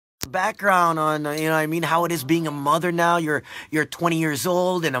background on I mean, how it is being a mother now. You're 20 years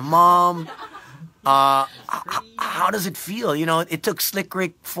old and a mom. How does it feel? It took Slick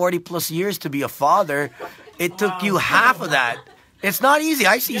Rick 40 plus years to be a father. It took you half of that. It's not easy.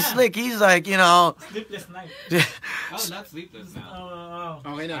 I see Slick. He's like, Sleepless night. Oh, not sleepless now.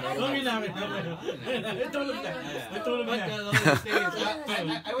 Okay na.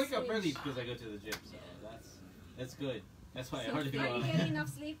 I wake up early because I go to the gym, so that's good. That's why I hardly go Are you out. getting enough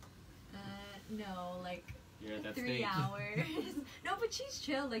sleep? No, like You're at that 3 stage. hours. No, but she's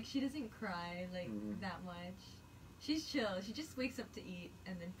chill. Like she doesn't cry that much. She's chill. She just wakes up to eat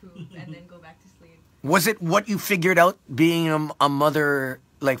and then poop and then go back to sleep. Was it what you figured out being a mother,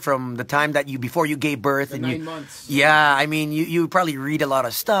 like from the time that before you gave birth? The and 9 months. Yeah, I mean, you probably read a lot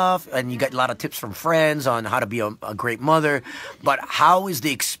of stuff and you get a lot of tips from friends on how to be a great mother. But how is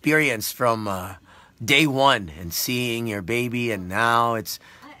the experience from day one and seeing your baby and now it's...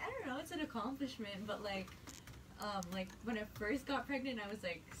 I don't know. It's an accomplishment, but like when I first got pregnant, I was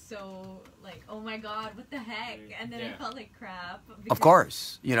like oh my god, what the heck? And then I felt like crap. Of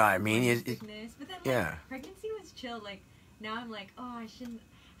course, I mean, sickness. But then pregnancy was chill. Like now I'm like, oh, I shouldn't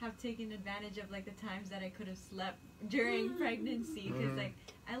have taken advantage of like the times that I could have slept during pregnancy because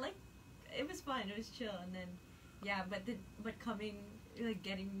it was fun. It was chill, and then but coming. Like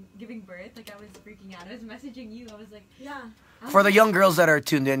giving birth, like I was freaking out. I was messaging you. I was like, For the young girls that are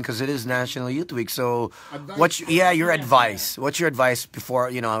tuned in, because it is National Youth Week, so your advice? What's your advice before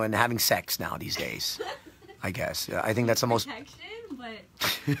and having sex now these days? I guess I think that's the most. Protection, but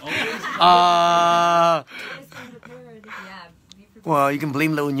well, you can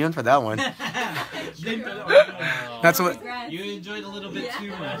blame La Union for that one. That's what. You enjoyed a little bit too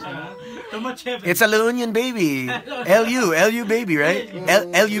much, huh? Too much heaven. It's a La Union baby. LU baby, right?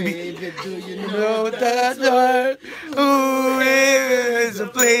 LU baby. Do you know that heart? Who is a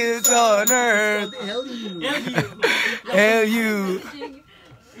place on earth? LU.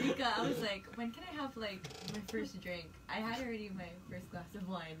 Rika, I was like, when can I have like my first drink? I had already my first glass of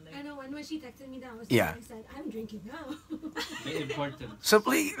wine. Like, I know, and when she texted me that, I said, I'm drinking now. Important. So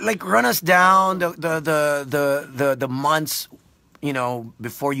please, like, run us down the months,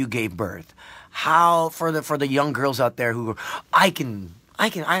 before you gave birth. How for the young girls out there who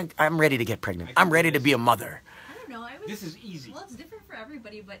I'm ready to get pregnant. I'm ready to be a mother. I don't know. This is easy. Well, it's different for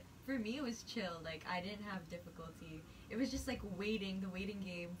everybody, but for me it was chill. Like I didn't have difficulty. It was just like waiting. The waiting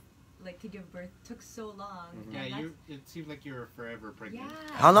game, like to give birth, took so long. Yeah, it seemed like you were forever pregnant.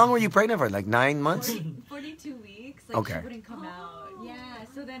 Yeah. How long were you pregnant for? Like 9 months? 42 weeks. Like Okay. she wouldn't come out. Yeah.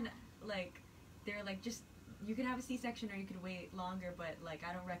 So then, like, they're like, just you could have a C-section or you could wait longer, but like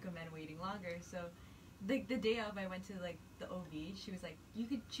I don't recommend waiting longer. So, the day of, I went to like the OB. She was like, you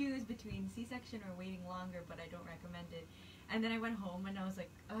could choose between C-section or waiting longer, but I don't recommend it. And then I went home and I was like,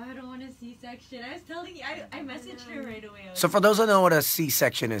 oh, I don't want a C-section. I was telling you, I messaged her right away. So for those who don't know what a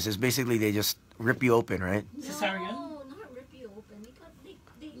C-section is basically they just rip you open, right? Cesarean? No, not rip you open.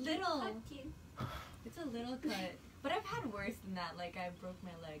 They Little. cut you. It's a little cut. But I've had worse than that. Like, I broke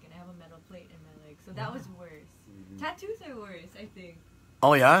my leg and I have a metal plate in my leg. So that was worse. Tattoos are worse, I think.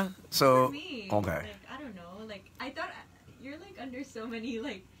 Oh yeah? So For me. okay. Like, I don't know. Like, I thought you're like under so many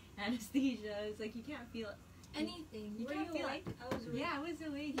like anesthesias. Like, you can't feel Anything. You Were can't you feel awake? I was awake. Yeah, I was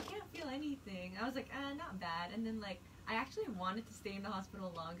awake. You can't feel anything. I was like, not bad. And then like, I actually wanted to stay in the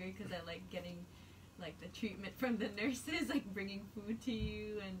hospital longer because I like getting like the treatment from the nurses, like bringing food to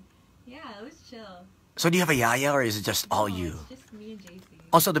you, and yeah, it was chill. So do you have a yaya or is it just all No, you? It's just me and JC.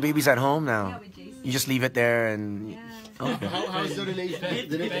 Also, the baby's at home now. Yeah, with JC. You just leave it there and... Yeah. Okay. How's the relationship?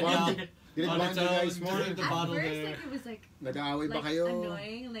 Did it bond? Did it bond you guys more? During the At bottle first, there. like it was like Nag-aaway ba like kayo?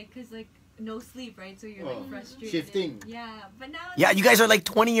 annoying, like cause like no sleep, right? So you're like frustrated. Shifting. Yeah, but now. Yeah, you guys are like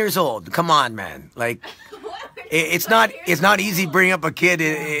 20 years old. Come on, man. Like, What? it's not easy bringing up a kid.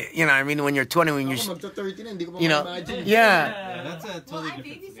 I mean, when you're 20, when you're... Ako magto-30 na, hindi ko pa You know, ma-imagine. yeah. That's a Well, totally I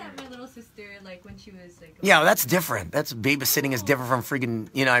different babysat scenario. my little sister like when she was like. Yeah, that's different. That's babysitting is different from freaking,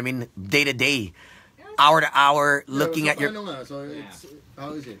 day to day, hour to hour, looking at your... Ano nga? So,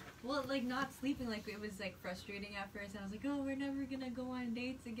 how is it? Well, like not sleeping, like it was like frustrating at first. And I was like, oh, we're never gonna go on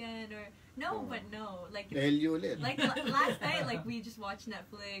dates again, or no, but no, like. Dahil you ulit. Like last night, like we just watched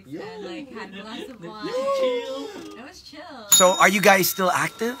Netflix and like had a glass of wine. Chill. It was chill. So, are you guys still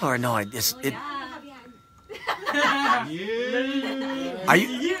active or no? Oh, yeah. Are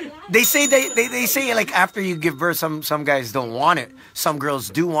you? They say they say like after you give birth, some guys don't want it. Some girls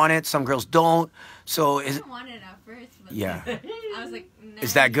do want it. Some girls don't. So I is didn't want it at first, but yeah. I was like, nah.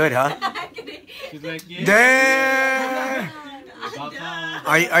 Is that good, huh? She's like, yeah. Damn. Baka.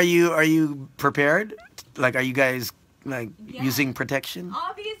 Are you prepared? Like, are you guys like Yeah. using protection?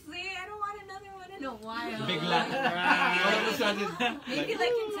 Obviously, in a while. Bigla. All of a sudden. Maybe like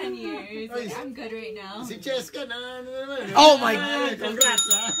in 10 years. Like, I'm good right now. Si Cheska na ano naman. Oh my Congrats,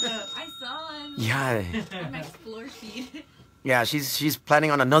 I saw on Yeah. my explore feed. Yeah, she's planning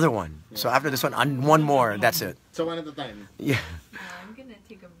on another one. So after this one, one more. That's it. So one at a time. Yeah. I'm gonna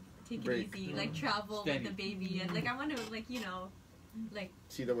take it Break. easy, like travel Steady. with the baby, and like I want to like like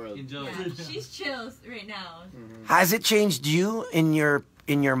See the world. Enjoy. yeah, she's chill right now. Has it changed you in your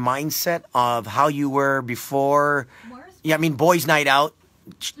mindset of how you were before? More Yeah, I mean, boys' night out,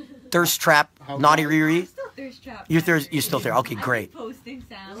 thirst trap, How naughty about- Riri. I'm still thirst trapped. You're still there. Okay, I've great. been posting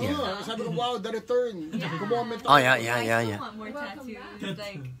Sam. Oh, sabi ko, wow, the return. Yeah. Comment Oh yeah, I yeah, still yeah, yeah. want more Welcome tattoos.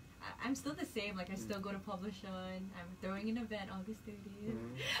 Like I'm still the same. Like I still go to Publish On. I'm throwing an event August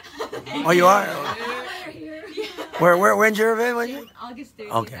 30th. Oh, you are. We're here. When's your event? When you? August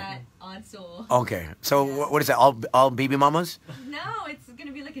 30th Okay. at On Soul. Okay, so what is that? All baby mamas? No, it's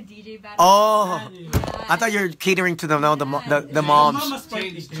gonna be like a DJ battle. Oh, Yeah. I thought you're catering to the Yeah. moms.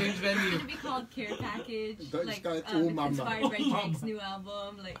 Change It's venue. gonna be called Care Package. That's Like got- it's oh, mama. inspired by Drake's new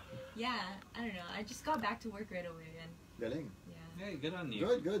album. Like yeah, I don't know. I just got back to work right away and Galing. yeah. Hey, good on you.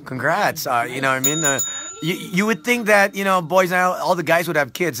 Good, good. Congrats. You know what I mean? You would think that, boys now, all the guys would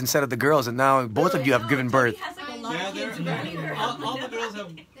have kids instead of the girls, and now both of you have No, given Toni birth. has like a I lot Yeah, of kids. they're, already. all the girls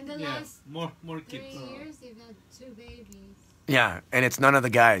have In the yeah, last more 3 kids. years, you've had 2 babies. Yeah, and it's none of the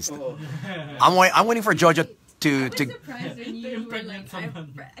guys. Oo. I'm waiting for JoJo I to was surprised when you were impregnate like,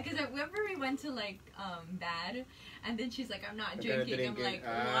 someone. because remember we went to like Bad, and then she's like, I'm not I'm gonna drinking. I'm drink it. like,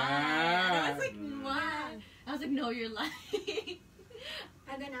 why? And I was like, Ah. why? I was like, no, you're lying.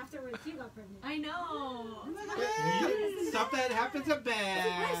 And then afterwards, you got pregnant. I know. Stuff that happens at Where's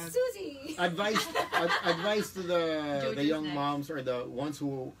bad. Susie? Advice to the JoJo's young next. moms or the ones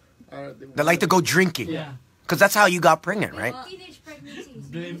who are They like to go drinking. Yeah. Because that's how you got pregnant, right? Well, Teenage pregnancies.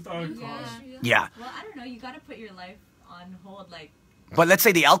 Blame Yeah. Yeah. Well, I don't know. You gotta put your life on hold. Like, But let's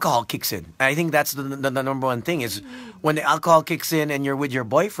say the alcohol kicks in. I think that's the number one thing is when the alcohol kicks in and you're with your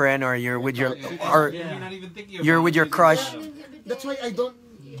boyfriend or you're with your or You're not even thinking about you're with your it. crush. That's why I don't...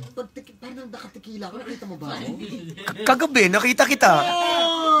 Pag parang nakatikila ako, nakita mo ba ako? Kagabi, nakita kita.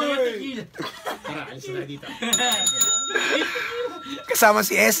 Tara, alis na dito. Kasama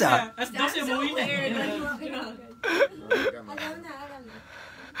si Esa. That's that's so weird. Alam na.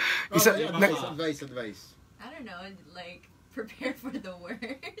 Isa- Advice. I don't know. Like, prepare for the worst.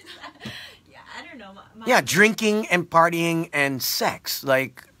 Yeah, I don't know. Yeah, drinking and partying and sex.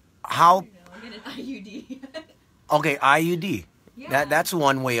 Like how Get an IUD. okay, IUD. Yeah. That's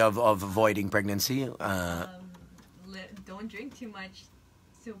one way of avoiding pregnancy. Don't drink too much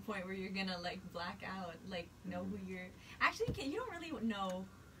to a point where you're gonna like black out. Like know who you're. Actually, you don't really know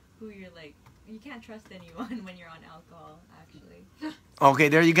who you're like. You can't trust anyone when you're on alcohol. Actually. Okay,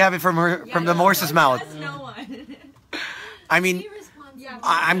 there you have it from the horse's mouth. Trust no one. I mean, Be responsible. Yeah,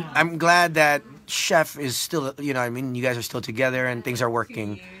 I'm glad that Chef is still, you guys are still together and things are 2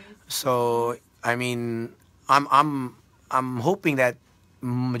 working. years. So, I mean, I'm hoping that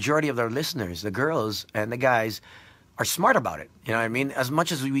majority of our listeners, the girls and the guys, are smart about it. You know what I mean? As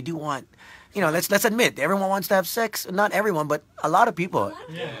much as we do want, let's admit, everyone wants to have sex. Not everyone, but a lot of people.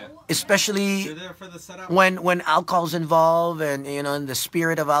 Yeah. Especially You're there for the setup. when alcohol's involved and in the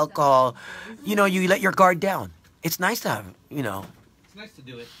spirit of alcohol, you let your guard down. It's nice to have, It's nice to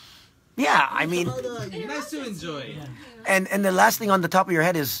do it. Yeah, I mean, It's nice to enjoy. and the last thing on the top of your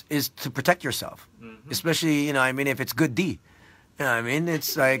head is to protect yourself, especially if it's good D. You know what I mean?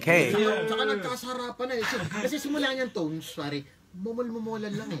 It's like, hey, Tsaka nagkasarapan na eh. Kasi simula niyang tones, pare, mumul-mumulan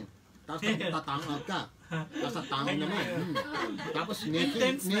lang eh. Tapos tatangag ka. Tapos tatangag naman. Tapos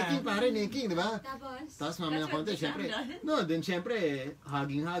Intense na. naking, di ba? Tapos mamaya That's what konti, the syempre. sound does. No, then syempre,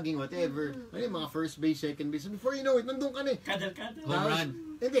 hugging, whatever. Ano yung mga first base, second base. Before you know it, nandun ka na eh. Home Tapos, run.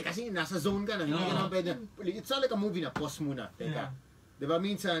 Hindi, kasi nasa zone ka na. Hindi ka na pwede. It's not like a movie na, pause muna. Teka. Di ba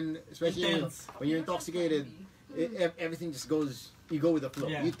minsan, especially Intense. when you're intoxicated, everything just goes, you go with the flow.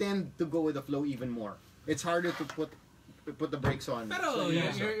 Yeah. You tend to go with the flow even more. It's harder to put the brakes on. Pero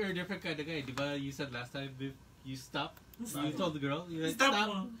Yeah. you're a different kind of guy. Di ba you said last time if you stop, you told the girl, you like, Stop. stop.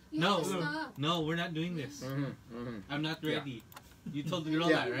 You No, have to stop. no, we're not doing this. I'm not ready. You told the girl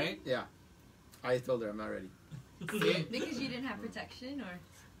Yeah. that, right? Yeah. I told her I'm not ready. Because you didn't have protection, or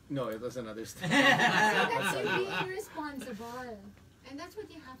No, it was another step. That's you being responsible. And that's what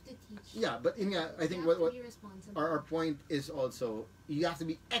you have to teach. Yeah, but I think you have what to be responsible. our point is also, you have to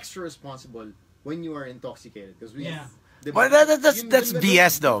be extra responsible when you are intoxicated. Because Yeah. Diba? Well, that's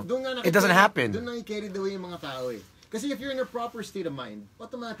BS though. Doon nga It doesn't happen. Doon nakikarry the way yung mga tao eh. Kasi if you're in a proper state of mind,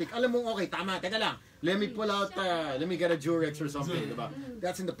 automatic, alam mo, okay, tama, teka lang, let me pull out, let me get a Durex or something, diba?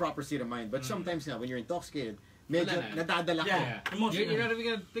 That's in the proper state of mind. But sometimes na, when you're intoxicated, medyo nadadala ka. Yeah, you're not even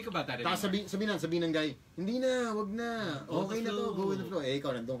gonna think about that anymore. Tapos sabihin ng guy, hindi na, wag na, okay na to, go with the flow. Eh,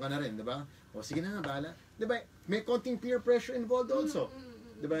 ikaw, nandun ka na rin, diba? O, sige na nga, bahala. Diba, may konting peer pressure involved also.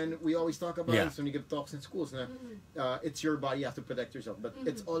 Diba, and we always talk about this when we give talks in schools, na it's your body, you have to protect yourself. But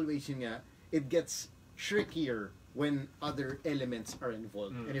it's always yun nga, it gets trickier when other elements are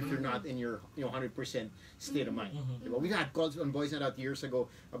involved, and if you're not in your 100% state of mind. Diba? We had calls on Boys Night Out years ago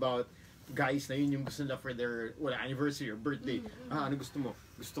about guys na yun yung gusto nila for their anniversary or birthday. Ano gusto mo?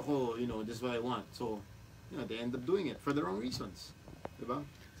 Gusto ko, this is what I want. So, they end up doing it for the wrong reasons. Diba?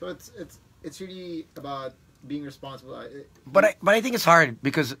 So it's really about being responsible. But I think it's hard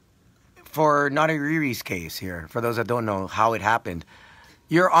because for Naughty Riri's case here, for those that don't know how it happened,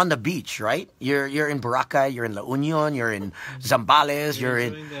 you're on the beach, right? You're in Boracay, you're in La Union, you're in Zambales, you're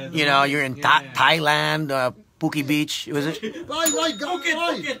in Thailand, Phuket Beach, was it?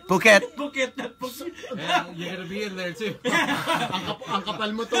 Phuket. Yeah, you're gonna be in there too. Ang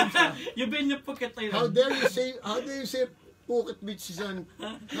kapal mo to. You've been in Phuket, Thailand. How dare you say Phuket Beach season?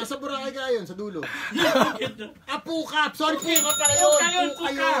 Nasa Boracay ka yun, sa dulo. Phuket. Sorry, Phuket pala yun.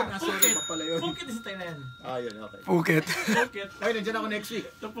 Phuket yun. Sorry pa pala yun. Phuket is Thailand. Yun, okay. Phuket. Ay, nandiyan ako next week.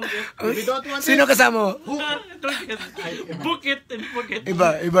 Phuket. If you don't want Sino kasama mo? Phuket and Phuket.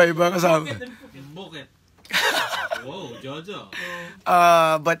 Iba kasama. Phuket. Whoa, JoJo.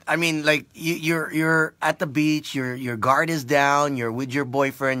 But I mean, like you're at the beach, your guard is down, you're with your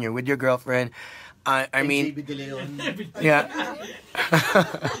boyfriend, you're with your girlfriend. I mean, yeah.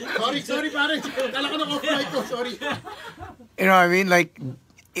 sorry, pare. Kala ko na ko, sorry. You know what I mean? Like,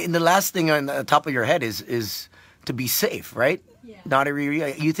 in the last thing on the top of your head is to be safe, right? Yeah. Not a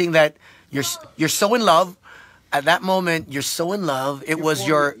Riri. You think that you're so in love. At that moment, you're so in love. It was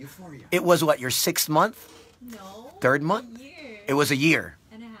Euphoria. it was what, your 6th month, No. 3rd month? A year. It was a year.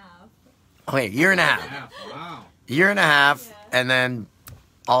 And a half. Okay, year and a half. Yeah, wow. Year and a half, Yeah. and then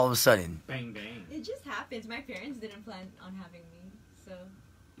all of a sudden. Bang, bang. It just happens. My parents didn't plan on having me, so.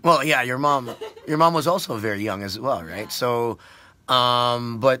 Well, yeah, your mom was also very young as well, right? Yeah. So,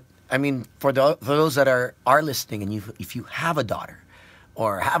 but I mean, for those that are listening, and if you have a daughter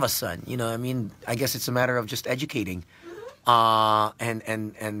or have a son, I mean, I guess it's a matter of just educating,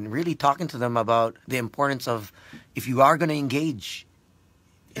 and really talking to them about the importance of if you are going to engage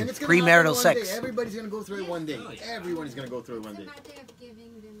in And it's gonna premarital happen one sex. day. Everybody's gonna go through it one day. Everyone is gonna go through it one It's a day. matter of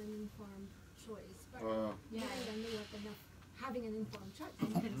giving them an informed choice. But Yeah. having an informed choice.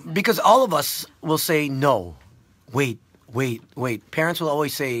 Because all of us will say no. Wait. Parents will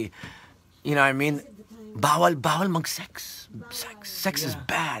always say, you know what I mean? At the time, Bawal mag-sex. Sex is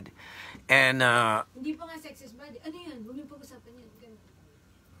bad. And hindi pa nga sex is bad. Ano yan? Huwag niyo pag-usapan yan. Ganun.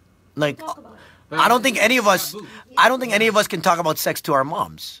 like Talk about it. I don't think any of us can talk about sex to our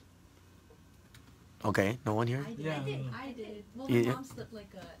moms. Okay, no one here? I did. Yeah. I did. Well, Yeah. my mom slipped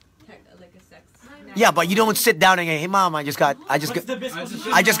like a sex. Yeah, but you don't sit down and go, "Hey mom, I just got What's the best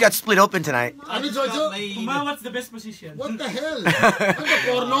position? I just got split open tonight." Ano, Jojo? Ma, what's the best position? What the hell? Ano,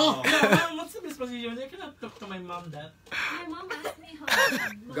 porno? Ma, what's the best position? I cannot talk to my mom that. My mom asked me how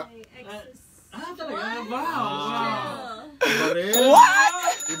my exes. Talaga? Wow. Iba rin.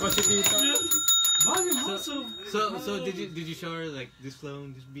 What? Iba si tita. Wow, your mom So did you show her like this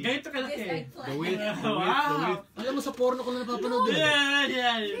flown, this beat? Ganito kalaki. The width, Wow. Alam mo sa porno ko na napapanood yun.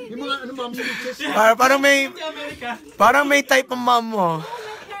 Yeah. Yung mga mom speeches. Parang may America. type ng mom mo. Oh,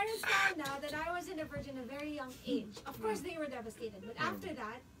 my parents found out that I was in a virgin at a very young age. Of course, they were devastated. But after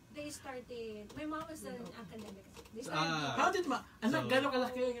that, they started. My mom was an academic. They started. How did anak, gano'ng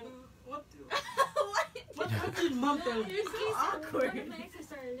kalaki? What did mom tell you? In case one of my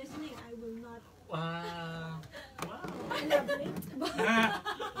exes are listening, I will not Wow. elaborate. But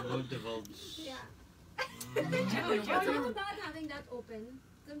Won't divulge. yeah. It's not about having that open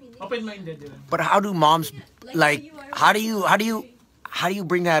communication. Open-minded yun. But how do moms like you are how do you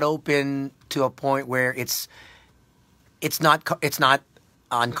bring that open to a point where it's not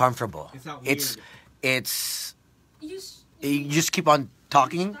uncomfortable. It's not weird. It's You you just keep on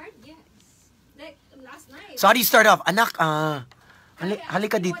talking. start, yes. Like last night. So how do you start off? Anak,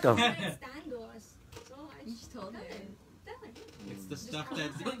 halika What dito. my stand was. So I You just told her. tell her. It's the stuff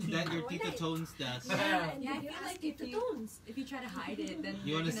that your Tita Tones does. Yeah, and Yeah, I you feel ask like it to tones. if you try to hide it, then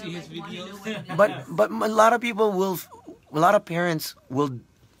You wanna they're see gonna, his like, wanna know videos? what it is. But a lot of parents will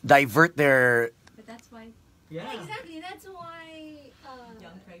divert their. But that's why Yeah. Exactly. That's why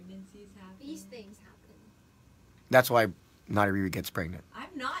young pregnancies happen. these things happen. That's why not everybody gets pregnant.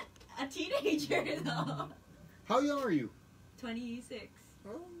 I'm not a teenager though. How young are you? 26.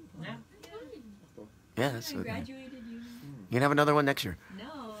 Oh, Yeah. Yeah, that's I okay. graduated uni. You can have another one next year.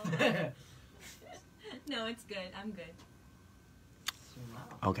 No. No, it's good. I'm good.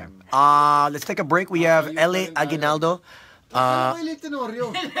 Okay. Let's take a break. We have L.A. Aguinaldo. Ano kay Lake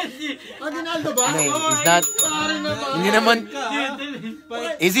Tenorio? Aguinaldo ba? No, he's not. Parang naman. Hindi naman.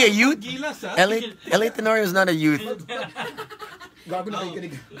 Is he a youth? Gilas, ha? L.A. Tenorio is not a youth. Gago na kayo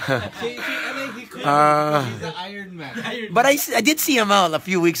kinig. Si LA, he's the Iron Man. But I did see him out a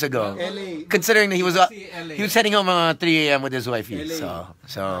few weeks ago. LA. Considering that he was heading home at 3 a.m. with his wifey. LA.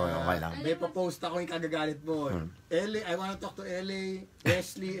 So okay lang. May pa-post ako yung kagagalit mo. LA, I wanna talk to LA,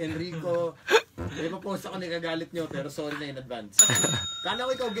 Wesley, Enrico. May pa-post ako na kagagalit nyo, pero sorry na in advance. Kala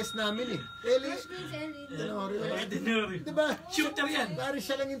ko ikaw guest namin eh. LA, Fresh Prince Ellie. Tenorio. Diba? Shooter yan. Pare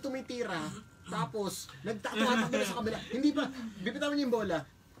siya lang yung tumitira. Tapos, nagtatakbo na sa kabila. Hindi ba, bibitawan niya yung bola,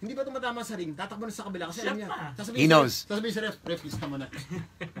 hindi ba tumatama sa ring, tatakbo na sa kabila kasi alam niya. He knows. Sasabihin sa ref, lista mo na.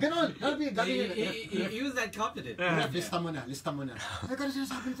 Ganon, Albi, gabi He was that confident. ref, lista mo na. Ay, kaya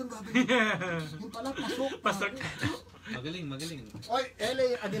sinasabi nitong gabi. Yung pala, pasok. Magaling. Oy,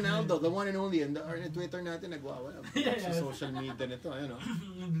 L.A. Aguinaldo, the one and only, and the Twitter natin nagwawala. Sa social media nito, ayun o.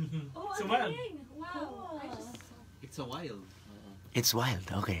 Oh, So ang what? galing. Wow. I just... It's a wild. It's wild.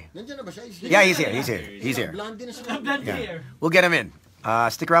 Okay. Nandiyan na ba siya? Yeah, he's here. Blondie na siya. Blood Yeah. here. We'll get him in.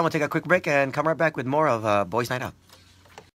 Stick around. We'll take a quick break and come right back with more of Boys Night Out.